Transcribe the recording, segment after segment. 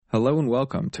Hello and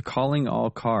welcome to Calling All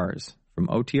Cars from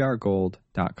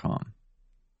OTRGold.com.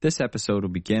 This episode will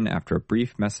begin after a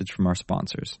brief message from our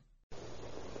sponsors.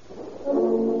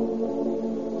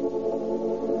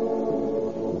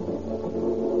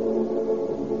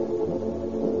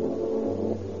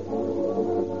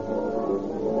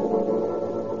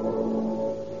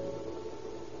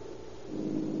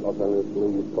 Los Angeles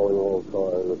Police calling all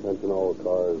cars, attention all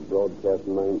cars, broadcast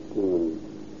 19.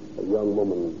 A young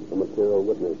woman, a material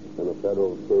witness in a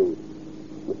federal case.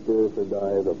 Mysteriously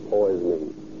dies of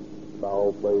poisoning.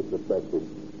 Foul play suspected.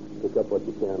 Pick up what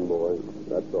you can, boys.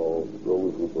 That's all. Roll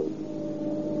complete.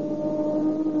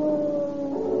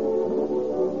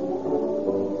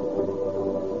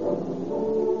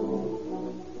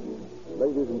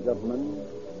 Ladies and gentlemen,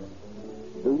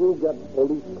 do you get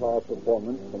police car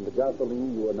performance from the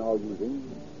gasoline you are now using?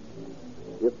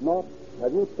 If not,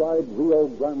 have you tried Rio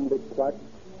Grande Cracked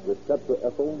with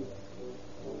tetraethyl?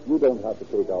 You don't have to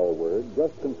take our word.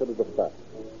 Just consider the facts.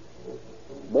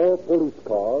 More police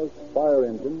cars, fire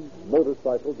engines,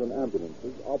 motorcycles, and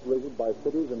ambulances operated by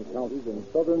cities and counties in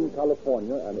Southern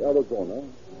California and Arizona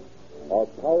are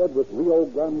powered with Rio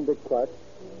Grande Cracked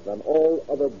than all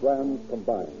other brands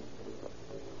combined.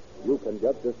 You can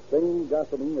get this same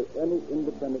gasoline at any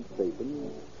independent station,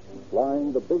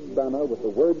 flying the big banner with the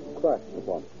word cracked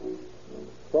upon it.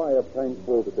 Try a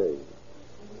tankful today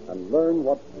and learn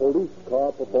what police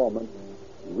car performance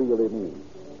really means.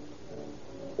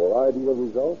 For ideal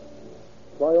results,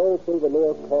 try also the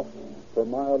lower cost per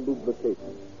mile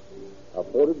lubrication,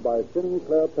 afforded by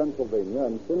Sinclair, Pennsylvania,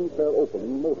 and Sinclair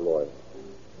Opening Motor Oil.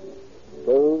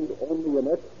 Sold only in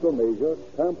extra measure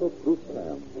tamper-proof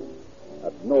cans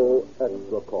at no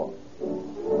extra cost.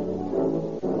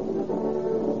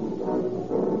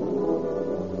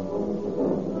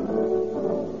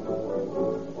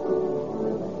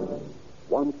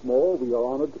 Once more, we are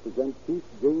honored to present Chief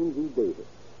James E. Davis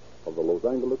of the Los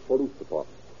Angeles Police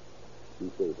Department.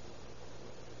 Chief Davis.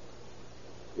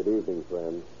 Good evening,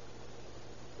 friends.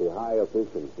 The high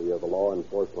efficiency of the law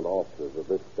enforcement officers of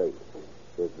this state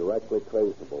is directly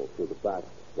traceable to the fact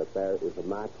that there is a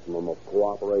maximum of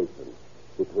cooperation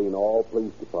between all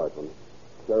police departments,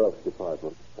 sheriff's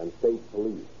departments, and state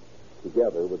police,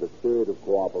 together with a spirit of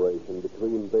cooperation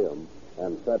between them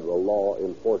and federal law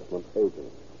enforcement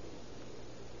agents.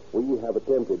 We have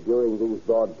attempted during these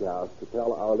broadcasts to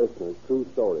tell our listeners true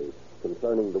stories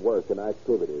concerning the work and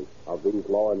activities of these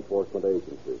law enforcement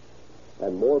agencies,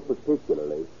 and more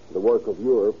particularly the work of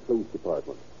your police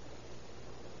department.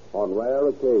 On rare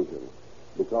occasions,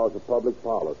 because of public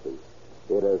policy,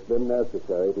 it has been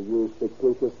necessary to use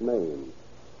fictitious names,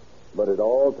 but at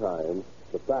all times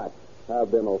the facts have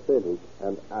been authentic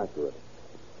and accurate.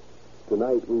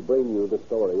 Tonight we bring you the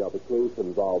story of a case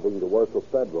involving the work of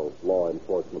federal law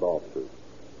enforcement officers,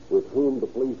 with whom the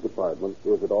police department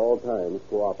is at all times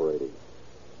cooperating.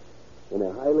 In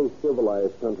a highly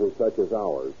civilized country such as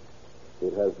ours,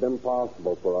 it has been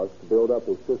possible for us to build up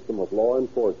a system of law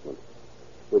enforcement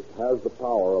which has the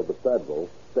power of the federal,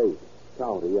 state,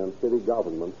 county, and city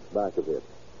governments back of it.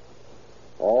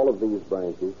 All of these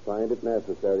branches find it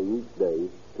necessary each day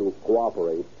to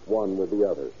cooperate one with the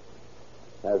other.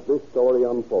 As this story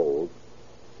unfolds,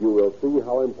 you will see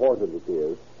how important it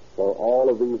is for all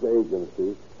of these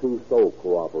agencies to so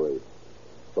cooperate.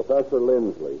 Professor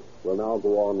Lindsley will now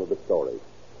go on with the story.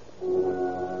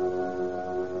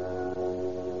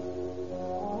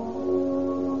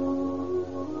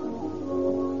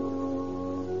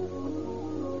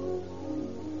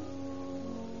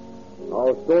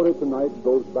 Our story tonight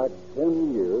goes back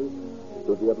 10 years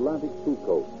to the Atlantic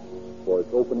seacoast for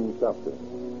its opening chapter.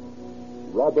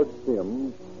 Robert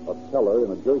Sims, a teller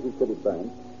in a Jersey City bank,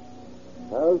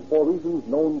 has, for reasons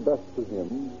known best to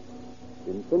him,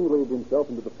 insinuated himself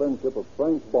into the friendship of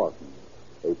Frank Barton,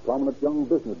 a prominent young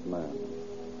businessman,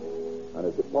 and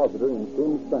a depositor in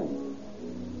Sims' Bank.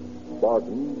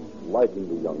 Barton, liking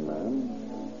the young man,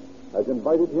 has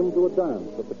invited him to a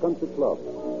dance at the country club.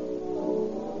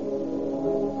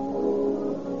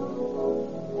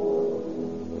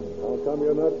 How come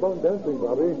you're not bunk dancing,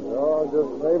 Bobby? Oh,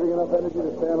 just saving enough energy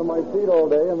to stand on my feet all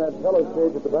day in that teller's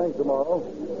cage at the bank tomorrow.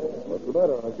 What's the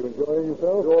matter? Aren't you enjoying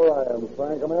yourself? Sure I am,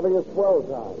 Frank. I'm having a swell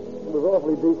time. It was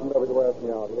awfully decent of you to ask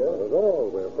me out here. Not at all.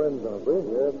 We're friends, aren't we?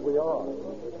 Yes, we are.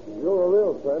 You're a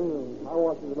real friend, and I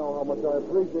want you to know how much I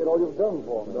appreciate all you've done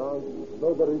for me. Now,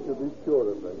 nobody should be sure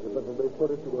of friendship until they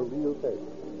put it to a real test.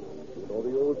 So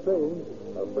the old saying,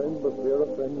 a friend must bear a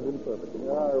friend's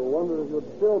infirmity. I wonder if you'd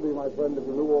still be my friend if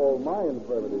you knew all my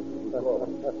infirmities.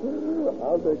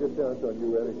 I'll take a chance on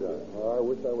you anytime. I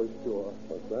wish I was sure.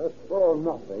 What's that? Oh,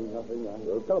 nothing.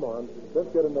 Well, come on. Let's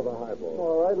get another highball.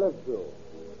 All right, let's do.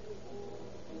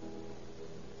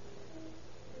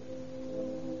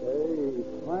 Hey,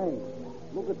 Frank,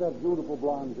 look at that beautiful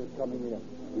blonde just coming in.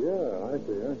 Yeah, I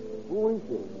see her. Who is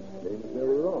she? Name's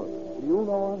Mary Ross. Do you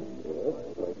know her? Yes,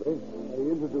 likely. Hey,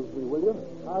 introduce me, will you?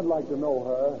 I'd like to know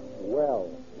her well.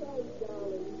 Hey,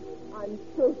 darling. I'm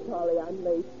so sorry I'm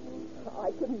late.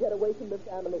 I couldn't get away from the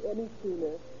family any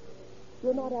sooner.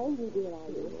 You're not angry, dear, are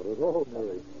you? Not at all,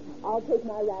 Mary. I'll take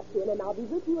my wraps in, and I'll be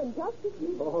with you in just a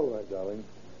few. All right, darling.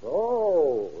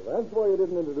 Oh, that's why you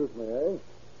didn't introduce me, eh?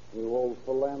 You old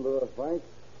philanderer, Frank.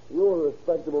 You're a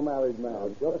respectable married man. Now,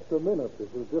 just a minute. This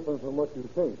is different from what you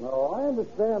think. No, I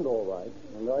understand all right,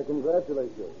 and I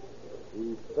congratulate you.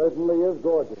 He certainly is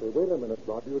gorgeous. Hey, wait a minute,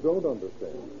 Bob. You don't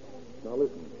understand. Now,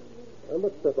 listen.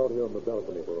 Let's step out here on the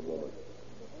balcony for a moment.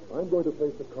 I'm going to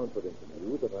place a confidence in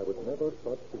you that I would never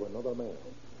trust to another man.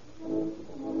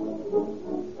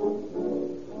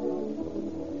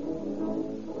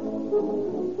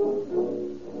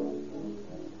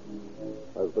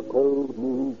 As the cold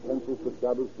moon pencils the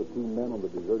shadows between men on the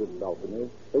deserted balcony,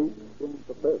 fate spins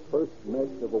the first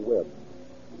mesh of a web,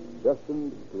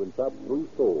 destined to entrap 3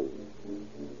 souls,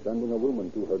 sending a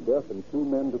woman to her death and 2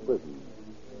 men to prison.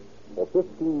 For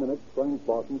 15 minutes, Frank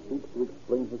Barton seeks to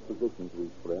explain his position to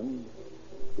his friend,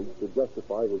 seeks to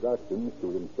justify his actions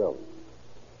to himself.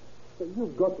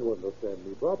 You've got to understand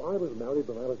me, Bob. I was married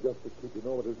when I was just a kid. You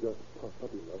know, it was just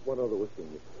puppy love, one other thing.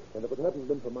 And if it hadn't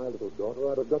been for my little daughter,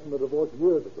 I'd have gotten a divorce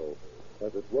years ago.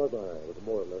 As it was, I was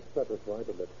more or less satisfied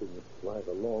to let things slide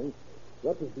along.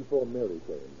 That was before Mary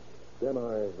came. Then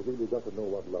I really got to know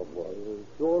what love was.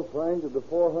 Sure, Frank, that the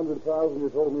 $400,000 you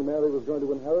told me Mary was going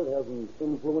to inherit hasn't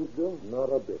influenced you? Not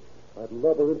a bit. I'd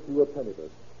love her if she were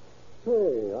penniless.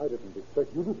 Hey, I didn't expect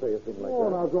you to say a thing like that.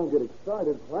 Oh, now don't get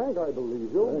excited, Frank. I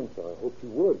believe you. Thanks. I hope you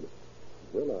would.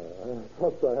 Well, I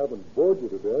trust I haven't bored you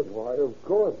to death. Why, of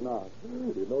course not.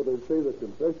 You know, they say that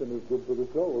confession is good for the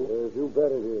soul. Yes, you bet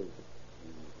it is.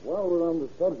 While we're on the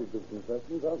subject of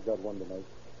confessions, I've got one to make.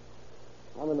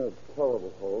 I'm in a terrible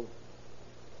hole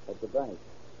at the bank.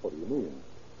 What do you mean?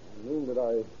 I mean that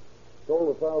I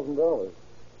stole $1,000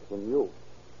 from you.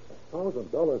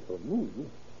 $1,000 from me?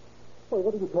 Why,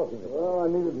 what are you talking about? Well, I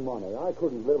needed money. I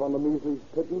couldn't live on the measly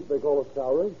pittance they call a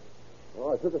salary.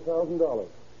 Well, I took $1,000.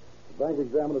 The bank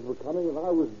examiners were coming, and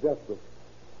I was desperate.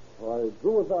 I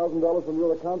drew $1,000 from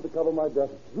your account to cover my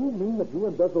deficit. You mean that you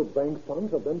embezzled bank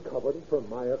funds and then covered it from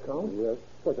my account? Yes.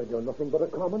 Well, then you're nothing but a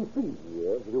common thief.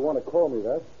 Yes, if you want to call me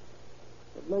that.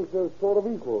 It makes us sort of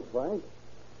equals, Frank.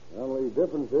 The only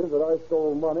difference is that I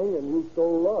stole money and you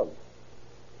stole love.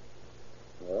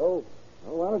 Well,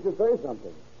 why don't you say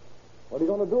something? What are you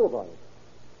going to do about it?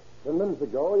 10 minutes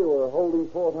ago, you were holding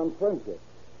forth on friendship.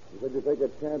 You said you'd take a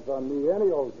chance on me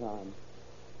any old time.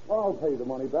 Well, I'll pay you the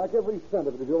money back, every cent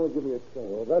of it, if you only give me a chance.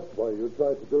 Well, that's why you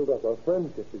tried to build up a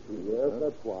friendship between us. Yes,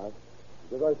 that's why.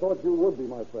 Because I thought you would be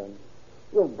my friend.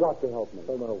 You've got to help me.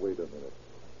 Oh, now, wait a minute.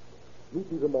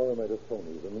 Meet me tomorrow night at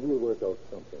Tony's, and we'll work out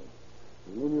something.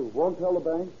 You mean you won't tell the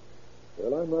bank?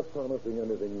 Well, I'm not promising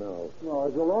anything now. No,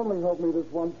 if you'll only help me this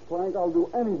once, Frank, I'll do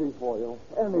anything for you.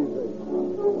 Anything.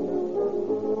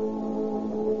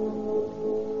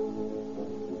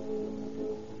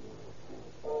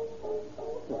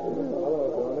 Hello,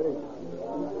 Tony.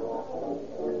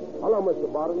 Hello, Mr.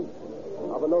 Barton.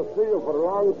 I've been no see you for a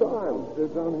long time.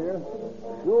 Sit down here?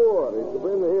 Sure. He's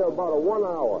been here about 1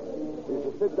 hour. He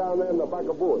should sit down there in the back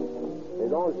of booth. He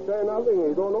don't say nothing.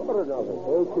 He don't order nothing.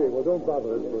 Okay, well, don't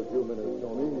bother us for a few minutes,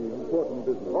 Tony. Important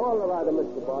business. All right,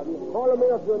 Mr. Barton. Call me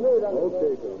if you need anything.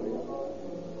 Okay, Tony.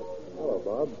 Hello,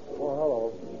 Bob. Oh,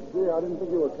 hello. Gee, I didn't think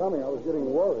you were coming. I was getting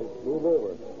worried. Move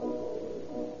over.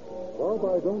 Bob,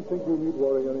 I don't think you need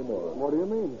worry anymore. What do you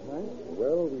mean, Frank?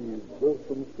 Well, we've both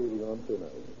been skating on thin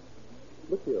ice.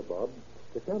 Look here, Bob.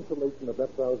 The cancellation of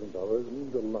that $1,000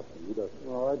 means a lot to you, doesn't it?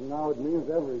 All right, now it means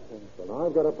everything. Well,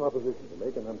 I've got a proposition to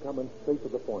make, and I'm coming straight to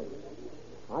the point.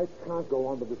 I can't go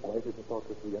on with this life of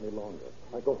hypocrisy any longer.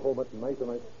 I go home at night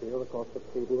and I stare across the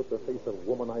table at the face of a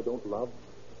woman I don't love.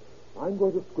 I'm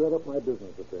going to square up my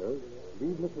business affairs,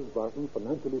 leave Mrs. Barton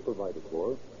financially provided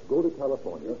for, go to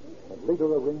California, and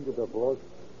later arrange a divorce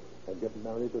and get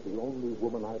married to the only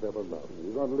woman I've ever loved.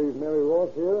 You're going to leave Mary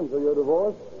Ross here until you're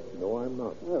divorced? No, I'm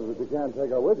not. Yeah, but you can't take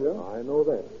her with you. I know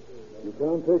that. You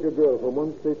can't take a girl from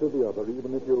one state to the other,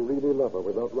 even if you really love her,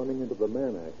 without running into the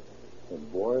Mann Act.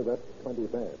 And, boy, that's plenty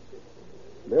bad.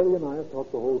 Mary and I have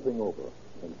talked the whole thing over.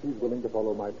 and she's willing to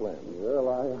follow my plan. Well,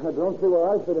 I don't see where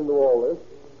I fit into all this.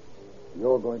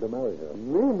 You're going to marry her.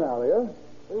 Me marry her?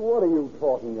 Hey, what are you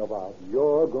talking about?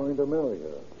 You're going to marry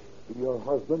her. Be her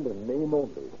husband in name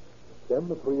only. Then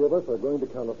the three of us are going to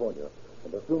California.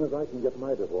 And as soon as I can get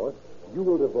my divorce, you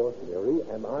will divorce Mary,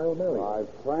 and I'll marry her. Why,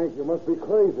 Frank, you must be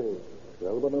crazy.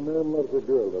 Well, when a man loves a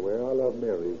girl the way I love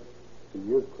Mary,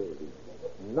 he is crazy.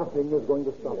 Nothing is going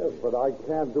to stop Yes, me. but I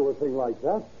can't do a thing like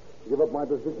that. Give up my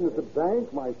position at the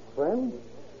bank, my friend.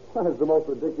 That's the most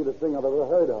ridiculous thing I've ever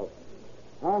heard of.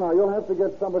 Now, you'll have to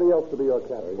get somebody else to be your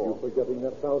cat. Are you forgetting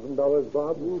that $1,000,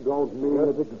 Bob? You don't mean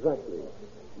Yes, exactly.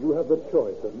 You have the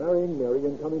choice of marrying Mary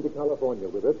and coming to California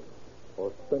with it,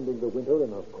 or spending the winter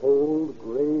in a cold,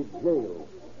 gray jail.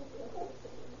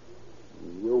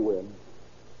 You win.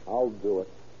 I'll do it.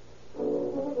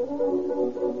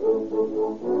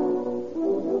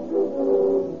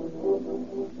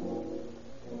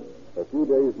 A few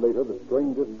days later, the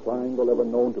strangest triangle ever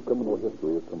known to criminal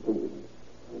history is completed.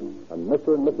 And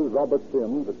Mr. and Mrs. Robert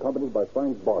Sims, accompanied by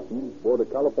Frank Barton, board a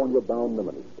California-bound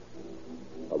limited.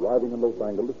 Arriving in Los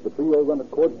Angeles, the trio rent a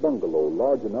court bungalow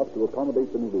large enough to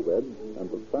accommodate the newlyweds and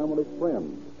the family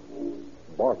friends.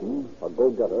 Barton, a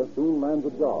go-getter, soon lands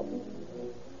a job.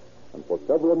 And for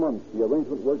several months, the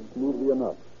arrangement worked smoothly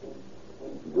enough.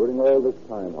 During all this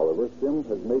time, however, Sims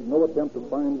has made no attempt to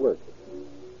find work.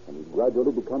 And he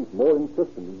gradually becomes more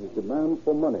insistent in his demands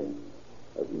for money,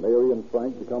 as Mary and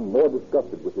Frank become more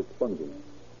disgusted with his sponging.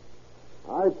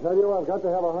 I tell you, I've got to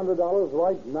have $100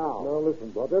 right now. Now,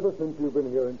 listen, Bob, ever since you've been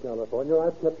here in California,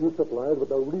 I've kept you supplied with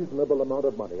a reasonable amount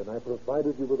of money, and I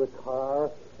provided you with a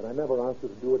car, and I never asked you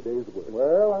to do a day's work.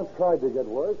 Well, I've tried to get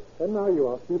work. And now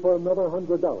you ask me for another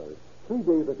 $100. 3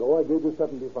 days ago, I gave you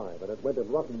 $75, and it went in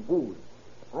rotten booze.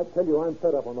 I tell you, I'm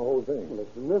fed up on the whole thing.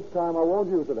 Listen, this time I won't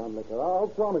use it on liquor. I'll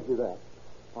promise you that.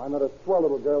 I met a swell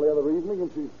little girl the other evening,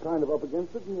 and she's kind of up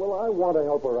against it, and, well, I want to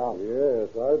help her out. Yes,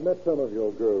 I've met some of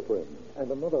your girlfriends.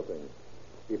 And another thing,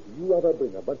 if you ever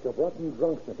bring a bunch of rotten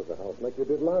drunks into the house like you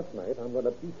did last night, I'm going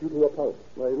to beat you to a pulp.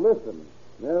 Hey, listen,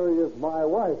 Mary is my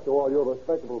wife to all your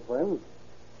respectable friends.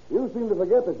 You seem to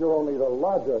forget that you're only the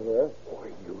lodger here.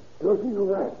 Boy, you dirty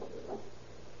rat.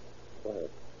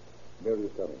 Quiet.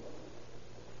 Mary's coming.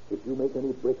 If you make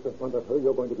any breaks in front of her,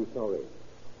 you're going to be sorry.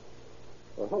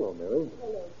 Well, hello, Mary.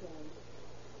 Hello, Frank.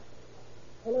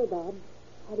 Hello, Bob.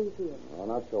 How do you feel? Oh,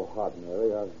 not so hot,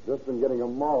 Mary. I've just been getting a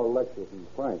moral lecture from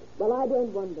Frank. Well, I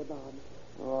don't wonder, Bob.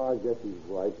 Oh, I guess he's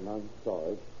right, and I'm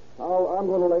sorry. I'm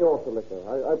going to lay off the liquor.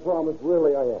 I promise,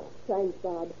 really, I am. Thanks,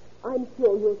 Bob. I'm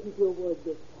sure you'll keep your word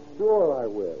this time. Sure I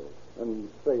will. And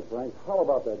say, Frank, how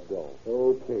about that dough?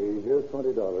 Okay, here's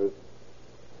 $20.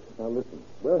 Now, listen,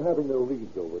 we're having a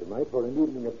Reeds over tonight for an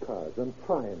evening of cards, and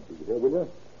try and be here, will you?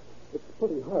 It's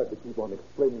pretty hard to keep on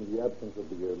explaining the absence of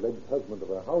the alleged husband of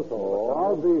the house all the time.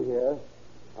 I'll be here.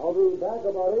 I'll be back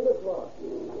about 8 o'clock.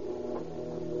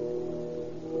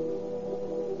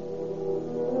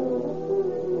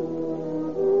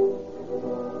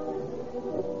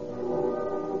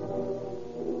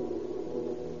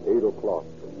 $8,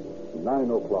 9,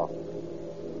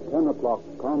 10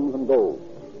 comes and goes.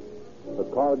 The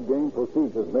card game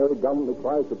proceeds as Mary gallantly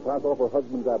tries to pass off her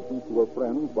husband's absence to her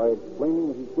friends by explaining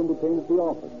that he's simultaneously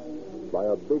office by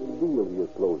a big deal he is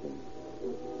closing.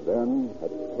 Then,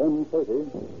 at 10:30...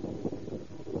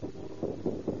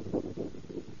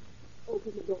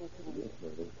 Open the door, Frank. Yes,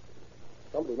 Mary.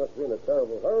 Somebody must be in a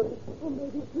terrible hurry. Oh,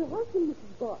 maybe it's your husband,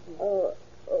 Mrs. Barton. Oh,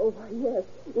 yes.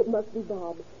 It must be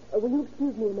Bob. Will you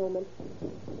excuse me a moment?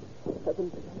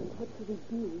 Heavens, what should we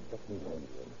do?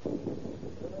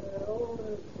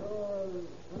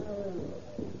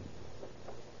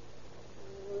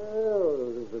 Well,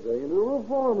 this is a new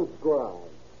reform squad.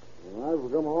 And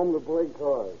I've come home to play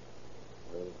cards.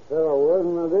 Sarah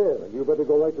wasn't I did. You better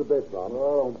go right to bed, Bob.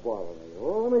 Oh, don't bother me.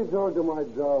 Well, let me talk to my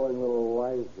darling little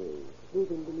wifey. Leave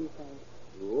him to me, Frank.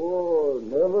 Oh,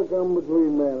 never come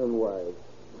between man and wife.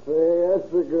 Say,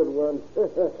 that's a good one.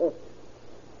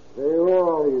 Say, who are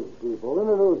all these people?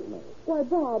 Introduce me. Why,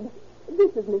 Bob,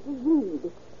 this is Mrs.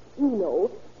 Reed. You know,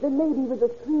 the lady with the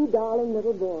 3 darling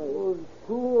little boys. Oh,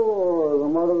 sure, the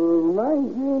mother of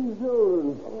 19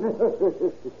 children.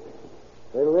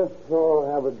 Hey, let's all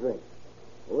have a drink.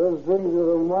 Let's drink to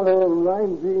the mother of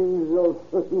 19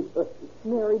 children.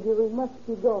 Mary, dear, we must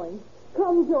be going.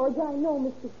 Come, George, I know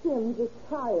Mr. Sims is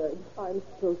tired. I'm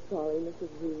so sorry, Mrs.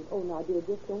 Reed. Oh, now, dear,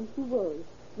 just don't you worry.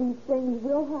 These things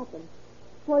will happen.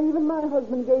 Why, even my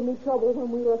husband gave me trouble when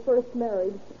we were first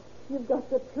married. You've got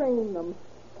to train them.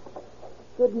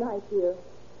 Good night, dear.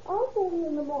 I'll phone you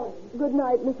in the morning. Good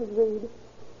night, Mrs. Reed.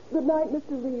 Good night,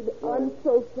 Mr. Reed. I'm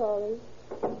so sorry.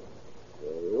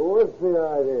 What's the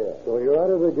idea? So you're at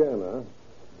it again, huh?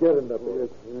 Get in the bed.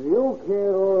 You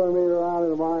can't order me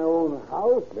around in my own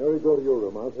house. Mary, go to your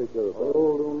room. I'll take care of her.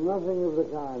 I'll do nothing of the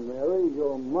kind, Mary.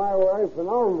 You're my wife, and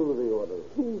I'll do the orders.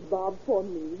 Please, Bob, for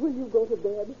me. Will you go to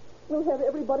bed? We'll have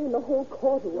everybody in the whole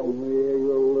court away. Come here,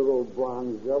 you little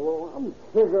blonde devil. I'm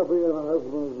sick of being a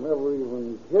husband who's never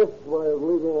even kissed by his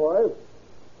legal wife.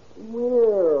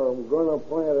 Here, I'm going to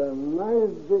plant a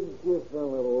nice big kiss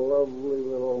on that lovely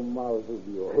little mouth of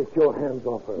yours. Take your hands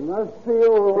off her. Not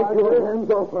steal, Take your hands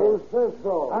off her. Who says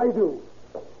so? I do.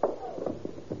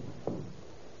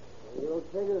 You'll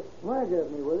take a smack at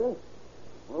me, will you?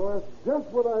 Well, that's just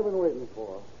what I've been waiting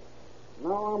for.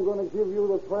 Now I'm going to give you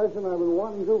the thrashing I've been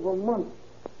wanting to for months.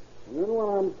 And then when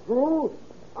I'm through,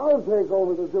 I'll take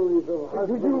over the duties of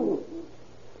husband. You...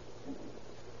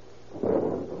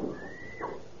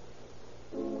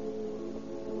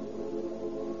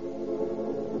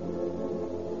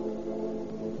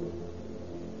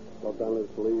 Los Angeles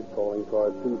Police calling car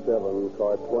 27,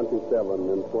 car 27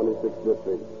 in 26th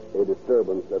District. A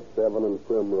disturbance at 7 and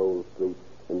Primrose Street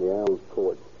in the Alms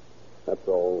Court. That's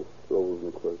all. Rose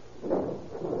and Clerk.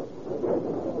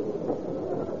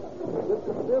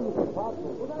 Mr. Sims'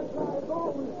 apartment. Well, that guy's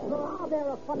always... Oh, they're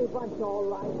a funny bunch, all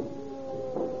right.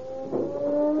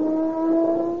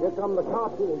 Here come the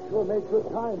cops. He sure made good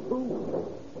time, too.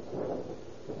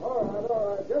 All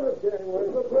right. Give us Janeway.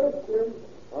 The place, Jim.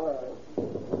 All right.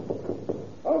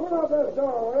 Open up this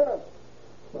door, will you?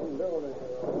 I'm doing it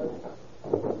here, all right.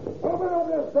 Open up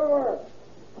this door.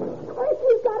 Frank,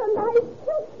 he's got a knife.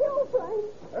 Kill Frank.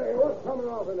 Hey, what's coming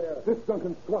off in there? This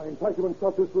drunken swine tried to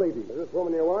insult this lady. Is this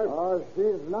woman your wife?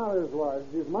 She's not his wife.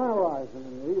 She's my wife, and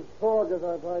he's sore because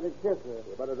I tried to kiss her.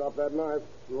 You better drop that knife.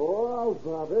 Sure, I'll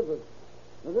drop it,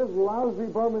 but this lousy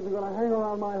bum isn't going to hang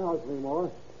around my house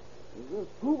anymore. It's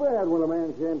just too bad when a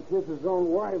man can't kiss his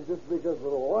own wife just because the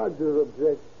lodger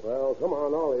objects. Well, come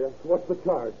on, all of you. What's the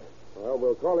charge? Well,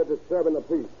 we'll call it disturbing the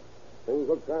peace. Things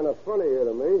look kind of funny here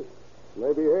to me.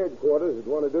 Maybe headquarters would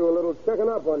want to do a little checking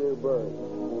up on you, Burns.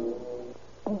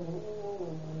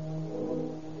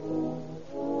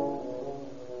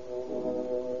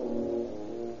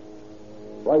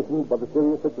 Frightened by the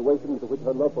serious situation into which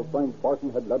her love for Frank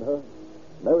Barton had led her,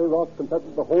 Mary Ross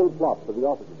confessed the whole plot to the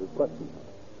officers as questioned.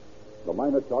 The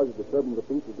minor charge of disturbing the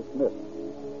peace is dismissed,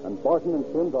 and Barton and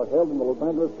Sims are held in the Los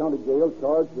Angeles County Jail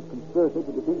charged with conspiracy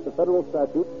to defeat the federal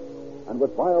statute and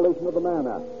with violation of the Mann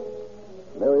Act.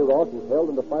 Mary Ross is held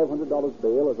under $500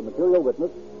 bail as a material witness,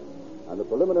 and the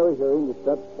preliminary hearing is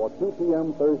set for 2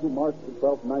 p.m. Thursday, March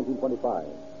 12, 1925.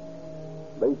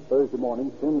 Late Thursday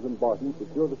morning, Sims and Barton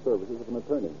secure the services of an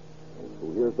attorney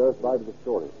who hears their side of the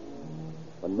story.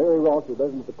 When Mary Ross is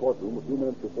led into the courtroom a few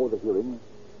minutes before the hearing,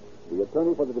 the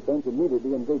attorney for the defense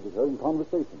immediately engages her in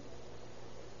conversation.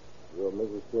 You're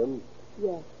Mrs. Sims?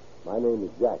 Yes. My name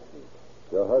is Jackson.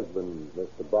 Your husband,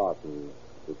 Mr. Barton,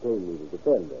 retained me to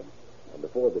defend him. And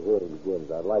before the hearing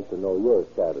begins, I'd like to know your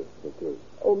status in the case.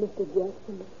 Oh, Mr.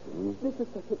 Jackson, this is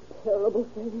such a terrible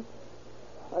thing.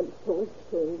 I'm so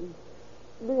ashamed.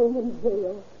 Being in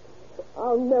jail.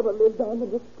 I'll never live down the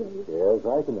disgrace. Yes,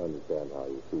 I can understand how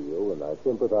you feel, and I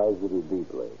sympathize with you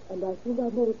deeply. And I think I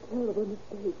made a terrible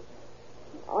mistake.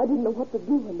 I didn't know what to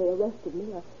do when they arrested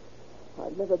me.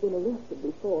 I'd never been arrested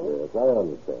before. Yes, I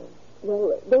understand.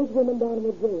 Well, those women down in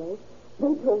the jail,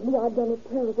 they told me I'd done a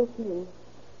terrible thing.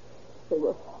 They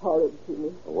were horrid to me.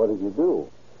 What did you do?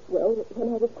 Well,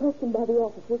 when I was questioned by the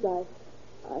officers, I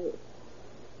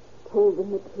told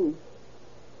them the truth.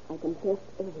 I confessed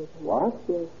everything. What?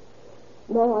 Yes.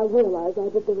 Now I realize I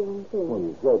did the wrong thing. Well,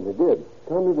 you certainly did.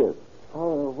 Tell me this.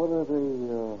 How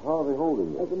are they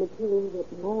holding you? As a material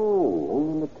witness. Oh,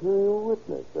 only material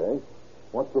witness, eh?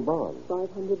 What's the bond?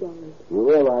 $500. You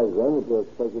realize then that you're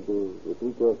expected to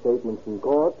repeat your statements in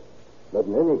court? But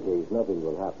in any case, nothing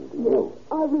will happen to you.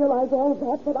 I realize all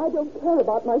that, but I don't care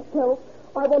about myself.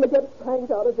 I want to get Frank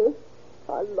out of this.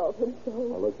 I love him so.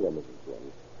 Now, look here, Mrs.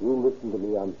 Sims. You listen to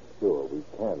me, I'm sure we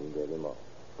can get him off.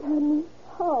 Can we?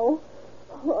 How?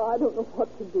 Oh, I don't know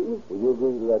what to do. Will you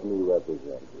agree to let me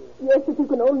represent you? Yes, if you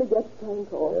can only get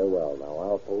Frank off. Very well. Now,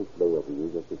 I'll post bail for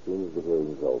you just as soon as the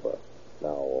hearing's over.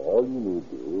 Now, all you need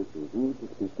to do is to refuse to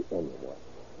speak to anyone.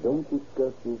 Don't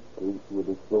discuss this case with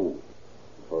a soul.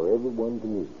 For everyone to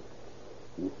meet.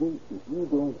 You see, if you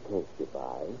don't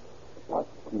testify, the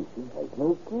prosecution has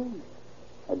no case.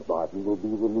 And Barton will be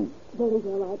released. Very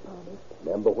well, I promise.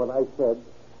 Remember what I said?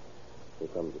 Here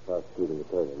comes the prosecuting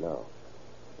attorney now.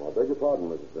 I beg your pardon,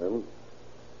 Mrs. Sims.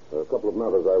 There are a couple of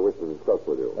matters I wish to discuss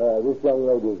with you. This young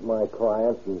lady is my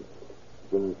client and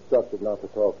has been instructed not to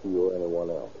talk to you or anyone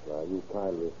else. Now, you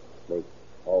kindly make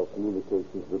All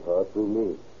communications with her through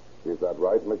me. Is that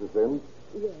right, Mrs. Sims?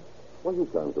 Yes. Well, you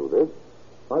can't do this.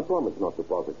 I promise not to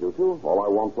prosecute you. All I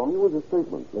want from you is a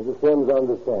statement. Mrs. Sims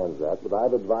understands that, but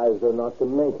I've advised her not to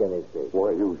make any statement.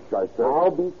 Boy, you shyster. Now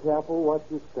be careful what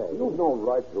you say. You've no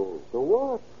right to. So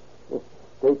what?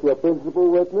 Take your principal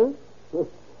witness?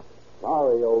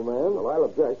 Sorry, old man. Well, I'll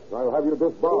object. I'll have you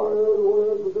disbarred.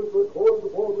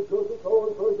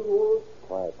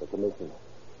 Quiet, the commissioner.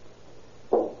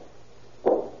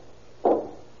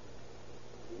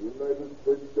 The United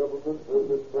States government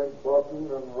versus Frank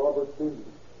Barton and Robert Sims.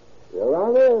 Your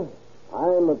Honor, I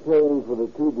am appearing for the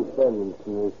two defendants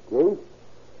in this case,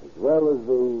 as well as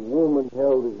the woman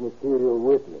held as material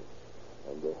witness.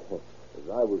 And as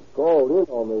I was called in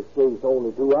on this case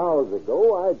only 2 hours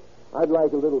ago, I'd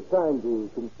like a little time to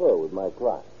confer with my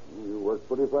client. You worked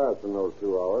pretty fast in those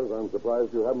 2 hours. I'm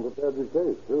surprised you haven't prepared your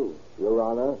case, too. Your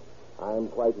Honor, I am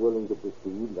quite willing to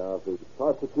proceed. Now, if the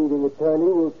prosecuting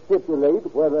attorney will stipulate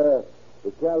whether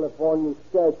the California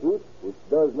statute, which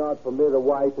does not permit a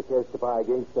wife to testify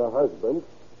against her husband,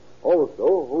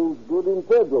 also holds good in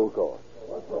federal court.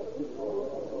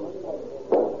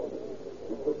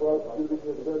 Is the prosecuting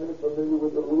attorney familiar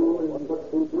with the rule in such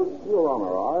cases? Your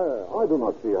Honor, I do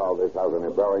not see how this has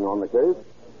any bearing on the case.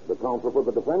 The counsel for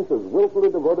the defense has willfully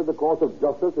diverted the course of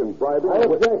justice in bribing... I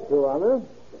object, Your Honor.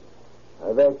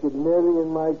 I've acted merely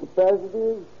in my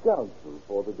capacity as counsel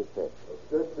for the defense.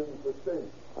 Objection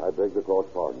sustained. I beg the court's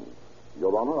pardon.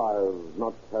 Your Honor, I have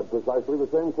not had precisely the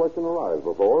same question arise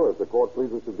before. If the court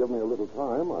pleases to give me a little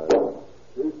time, I...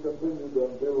 Case continued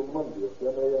until Monday at 10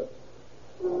 a.m.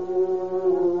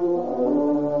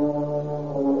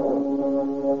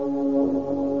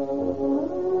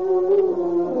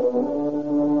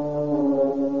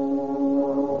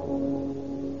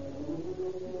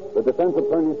 The defense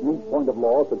attorney's neat point of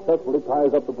law successfully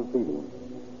ties up the proceedings.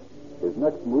 His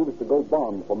next move is to go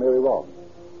bond for Mary Ross.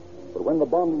 But when the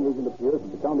bonding agent appears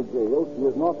at the county jail, she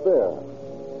is not there.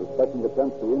 Suspecting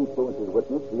attempts to influence his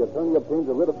witness, the attorney obtains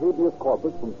a writ of habeas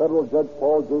corpus from federal judge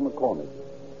Paul J. McCormick.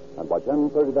 And by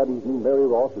 10:30 that evening, Mary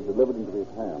Ross is delivered into his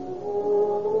hands.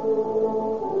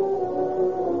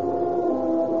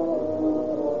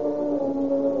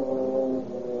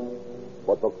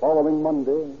 But the following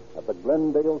Monday, at the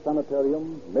Glendale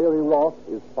Sanitarium, Mary Ross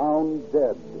is found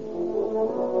dead.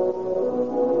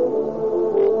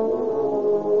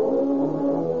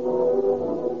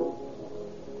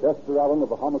 Chester Allen of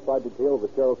the homicide detail of the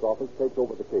sheriff's office takes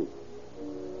over the case.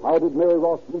 How did Mary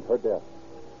Ross meet her death?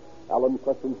 Allen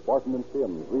questions Barton and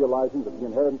Sims, realizing that the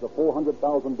inheritance of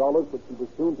 $400,000 which he was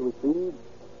soon to receive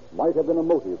might have been a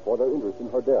motive for their interest in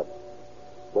her death.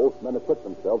 Both men acquit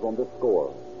themselves on this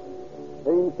score.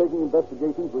 Painstaking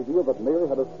investigations reveal that Mary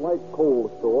had a slight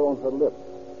cold sore on her lip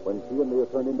when she and the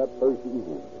attorney met Thursday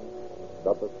evening.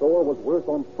 That the sore was worse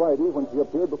on Friday when she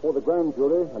appeared before the grand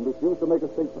jury and refused to make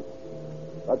a statement.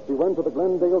 That she went to the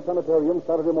Glendale Sanitarium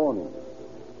Saturday morning.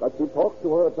 That she talked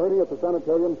to her attorney at the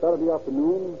sanitarium Saturday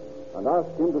afternoon and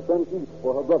asked him to send each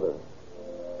for her brother.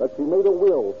 That she made a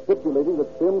will stipulating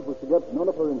that Sims was to get none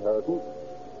of her inheritance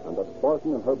and that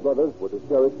Barton and her brothers were to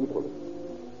share it equally.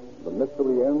 The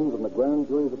mystery ends in the grand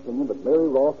jury's opinion that Mary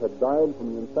Ross had died from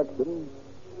an infection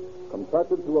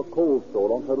contracted through a cold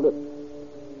sore on her lips,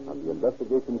 and the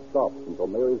investigation stops until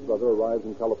Mary's brother arrives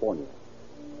in California.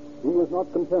 He is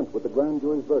not content with the grand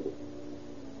jury's verdict.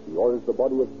 He orders the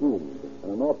body exhumed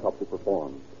and an autopsy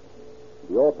performed.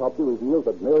 The autopsy reveals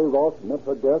that Mary Ross met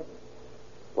her death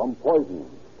from poisoning.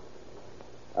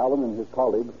 Allen and his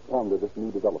colleagues ponder this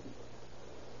new development.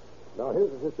 Now,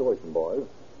 here's the situation, boys.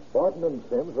 Barton and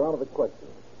Sims are out of the question.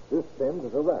 This Sims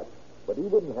is a rat, but he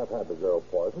wouldn't have had the girl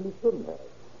poisoned. He shouldn't have.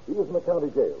 He was in the county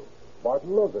jail.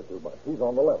 Barton loves her too much. He's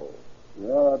on the level.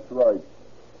 Yeah, that's right.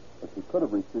 But she could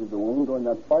have received the wound during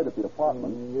that fight at the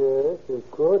apartment. Yes, she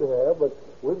could have, but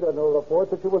we've got no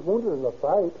report that she was wounded in the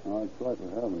fight. Oh, that's right, we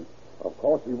haven't. Of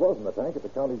course, he was in the tank at the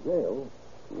county jail.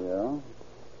 Yeah?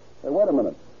 Hey, wait a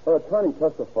minute. Her attorney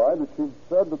testified that she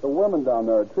said that the women down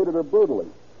there had treated her brutally.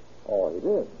 Oh, he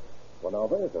did? Well, now,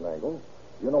 there's an angle.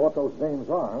 You know what those names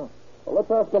are. Well, let's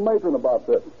ask the matron about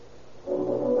this.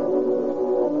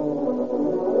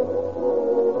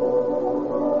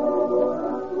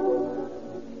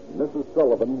 Mrs.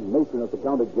 Sullivan, matron at the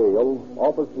county jail,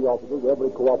 offers the officers every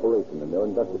cooperation in their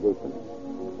investigation.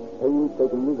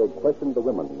 Painstakingly, they questioned the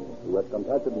women who had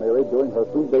contacted Mary during her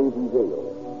 3 days in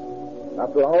jail.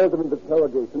 After hours of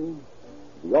interrogation,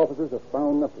 the officers have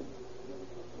found nothing.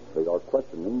 They are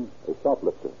questioning a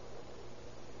shoplifter.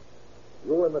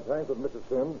 You were in the tank with Mrs.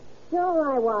 Sims?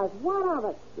 Sure I was. What of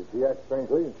it? Did she act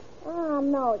strangely? Oh,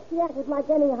 no. She acted like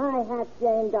any high-hat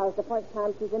Jane does the first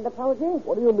time she's in the posy.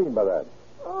 What do you mean by that?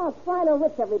 Oh, trying to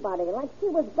rich everybody, like she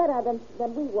was better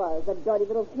than we was, the dirty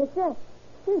little snitcher.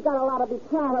 She's got a lot to be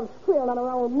proud of, squealing on her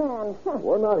own man.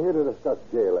 We're not here to discuss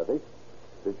jail ethics.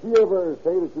 Did she ever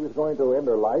say that she was going to end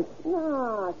her life?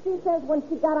 No, she says when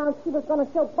she got out, she was going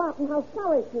to show Barton how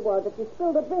sorry she was if she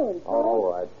spilled the beans.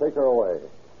 All right, take her away.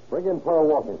 Bring in Pearl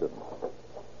Washington.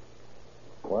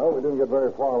 Well, we didn't get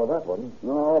very far with that one.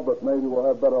 No, but maybe we'll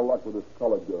have better luck with this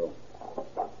colored girl.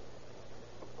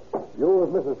 You were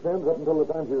with Mrs. Sims up until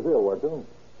the time she was ill, weren't you?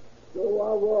 So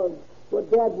I was. But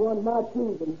Dad won my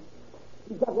choosing.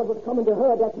 She got what was coming to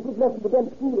her after she'd listened to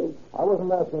them stealing. I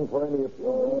wasn't asking for any...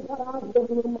 Oh, but I'll give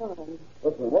you mine.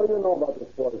 Listen, what do you know about this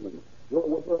poisoning? You're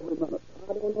with her every minute.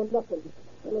 I don't know nothing.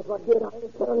 And if I did, I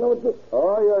ain't telling no dick.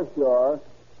 Oh, yes, you are.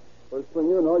 First thing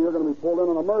you know, you're going to be pulled in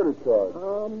on a murder charge.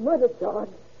 Murder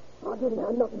charge? I didn't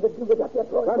have nothing to do with that there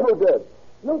poison. And who did?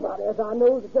 Nobody, as I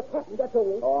know. It just happened, that's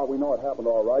all. Oh, we know it happened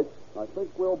all right. I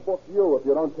think we'll book you if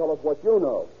you don't tell us what you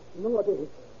know. No, they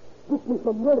booked me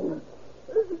for murder.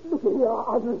 Look here,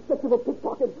 I was a respectable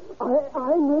pickpocket. I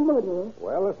ain't no murderer.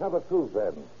 Well, let's have the truth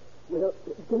then. Well,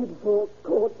 the day before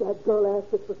court, that girl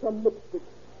asked us for some lipstick.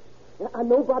 And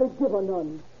nobody give her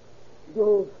none.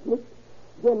 Joe Smith,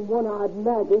 then one-eyed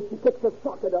Maggie, she takes a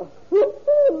shock at her. Oh,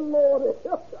 Lordy.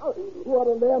 What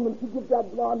a lemon she gives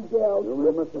that blonde girl. You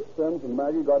remember Mrs. Sims and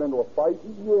Maggie got into a fight?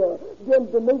 Yeah. Then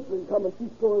the matron come and she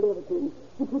spoiled everything.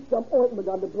 She put some ointment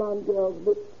on the blonde girl's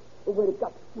lips where it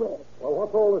got sweat. Well,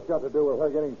 what's all this got to do with her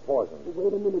getting poisoned?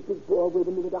 Wait a minute, big boy. Wait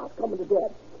a minute. I was coming to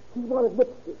that. She wanted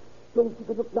lipstick so she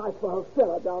could look nice for her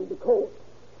fella down the coast.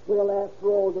 Well, after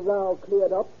all the row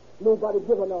cleared up, nobody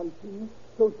give her none, see?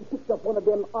 So she picked up one of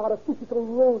them artificial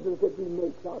roses that we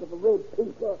make out of a red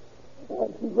paper.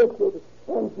 And she wets it,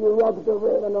 and she rubs the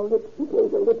red on her lips to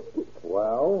take the lipstick.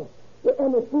 Well?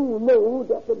 And the fool knows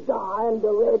that the dye and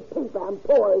the red paper and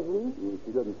poison.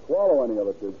 She didn't swallow any of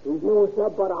it, did she? No, sir,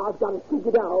 but I've got it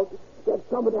figured out that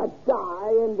some of that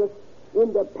dye in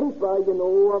the paper, you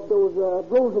know, of those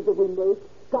roses that we make,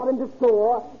 got in the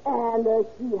store, and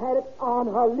she had it on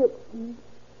her lips. See?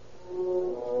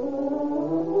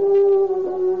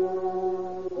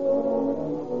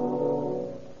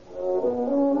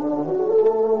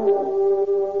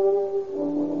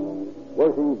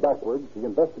 Working backwards, the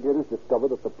investigators discovered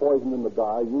that the poison in the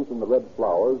dye used in the red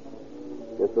flowers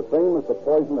is the same as the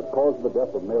poison that caused the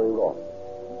death of Mary Ross.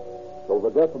 So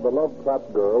the death of the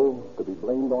love-trapped girl could be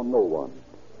blamed on no one.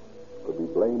 Could be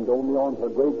blamed only on her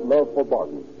great love for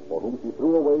Barton, for whom she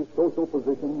threw away social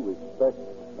position, respect,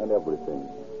 and everything.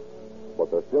 But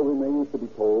there still remains to be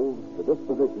told the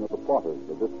disposition of the plotters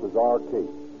of this bizarre case.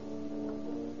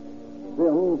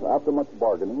 Sims, after much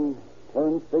bargaining,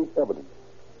 turned state evidence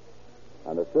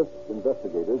and assists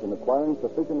investigators in acquiring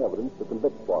sufficient evidence to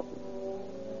convict Barton.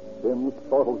 Sims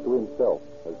startles to himself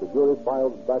as the jury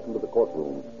files back into the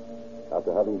courtroom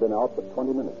after having been out for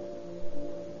 20 minutes.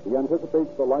 He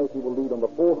anticipates the life he will lead on the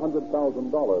 $400,000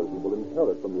 he will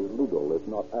inherit from his legal, if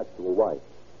not actual, wife.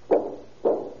 Have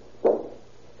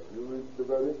you reached the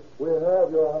verdict? We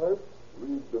have, Your Honor.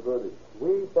 Read the verdict.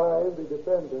 We find the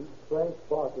defendant, Frank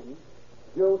Barton,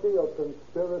 guilty of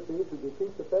conspiracy to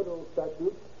defeat the federal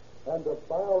statute and a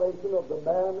violation of the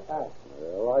Mann Act.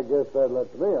 Well, I guess that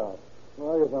lets me out.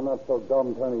 Well, I guess I'm not so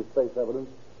dumb turning state's evidence.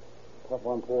 Tough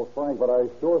on poor Frank, but I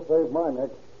sure saved my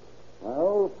neck.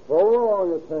 Well, so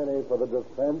long, attorney, for the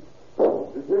defense.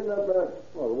 You seen that man?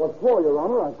 Well, what for, Your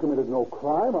Honor? I've committed no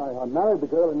crime. I married the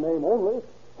girl in name only.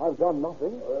 I've done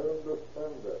nothing. I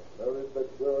understand that. Married the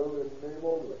girl in name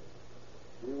only.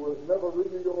 She was never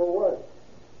really your wife.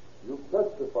 You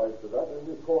testified to that in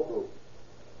this courtroom.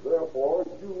 Therefore,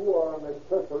 you are an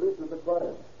accessory to the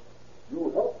crime. You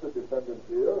helped the defendant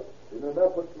here in an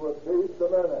effort to evade the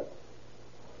Mann Act.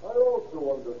 I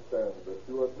also understand that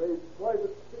you have made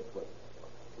private statements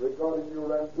regarding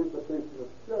your anticipation of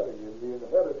sharing in the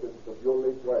inheritance of your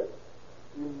late wife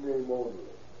in name only.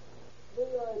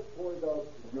 May I point out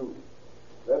to you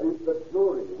that if the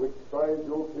jury which tried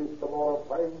your case tomorrow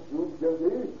finds you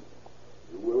guilty,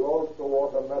 you will also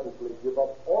automatically give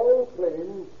up all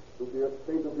claims to the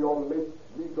estate of your late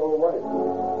legal wife.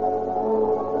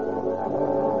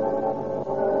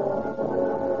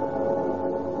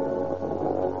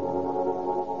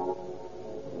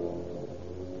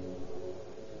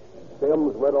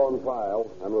 Sims went on trial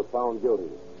and was found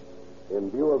guilty. In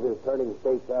view of his turning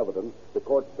state's evidence, the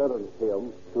court sentenced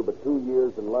him to but 2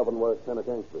 years in Leavenworth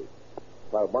Penitentiary,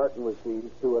 while Barton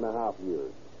received 2.5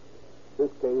 years. This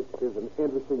case is an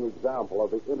interesting example of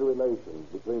the interrelation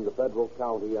between the federal,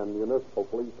 county, and municipal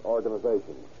police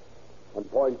organizations,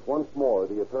 and points once more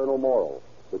the eternal moral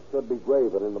which should be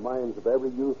graven in the minds of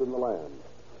every youth in the land.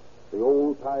 The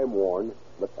old time-worn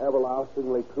but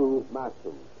everlastingly true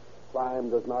maxim,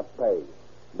 crime does not pay,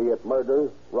 be it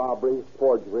murder, robbery,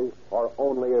 forgery, or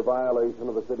only a violation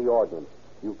of the city ordinance.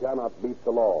 You cannot beat the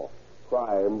law.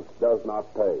 Crime does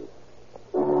not pay.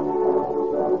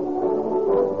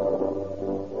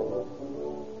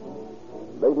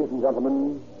 Ladies and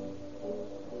gentlemen,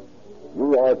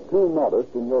 you are too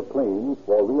modest in your claims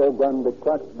for Rio Grande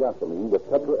cracked gasoline with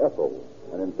tetraethyl,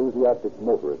 an enthusiastic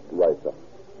motorist writes us.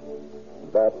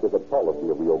 That is a policy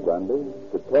of Rio Grande,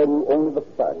 to tell you only the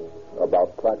facts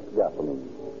about cracked gasoline.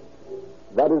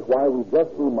 That is why we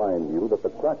just remind you that the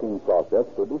cracking process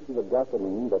produces a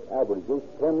gasoline that averages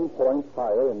 10 points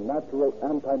higher in natural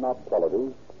anti-knock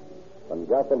qualities than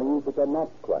gasolines which are not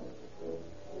cracked.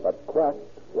 But cracked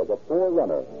was a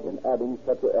forerunner in adding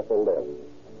tetraethyl lead.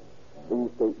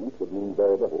 These statements would mean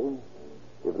very little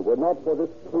if it were not for this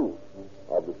proof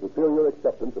of the superior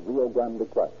acceptance of Rio Grande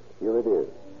cracked. Here it is.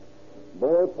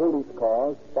 More police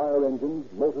cars, fire engines,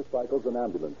 motorcycles, and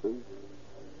ambulances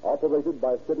operated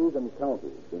by cities and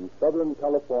counties in Southern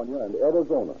California and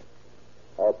Arizona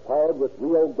are powered with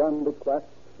Rio Grande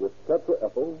cracked with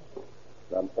tetraethyl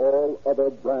than all other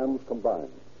brands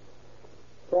combined.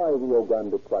 Try Rio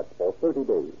Grande cracked for 30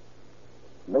 days.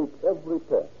 Make every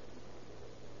test.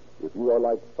 If you are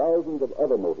like thousands of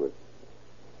other motorists,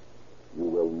 you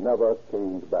will never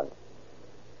change back.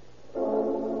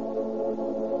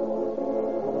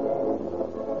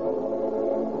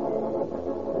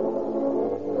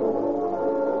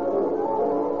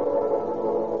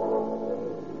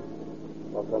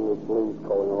 Los Angeles Police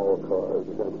calling all cars.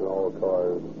 Attention all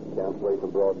cars. Cancellation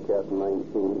broadcast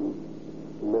 19.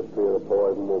 Mystery of the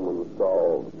poison woman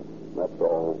solved. That's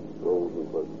all.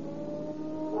 Rosenquist.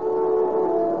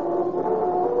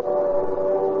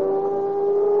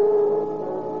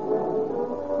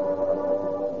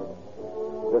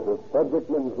 This is Frederick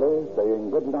Lindsley saying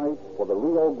good night for the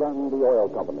Rio Grande Oil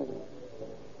Company.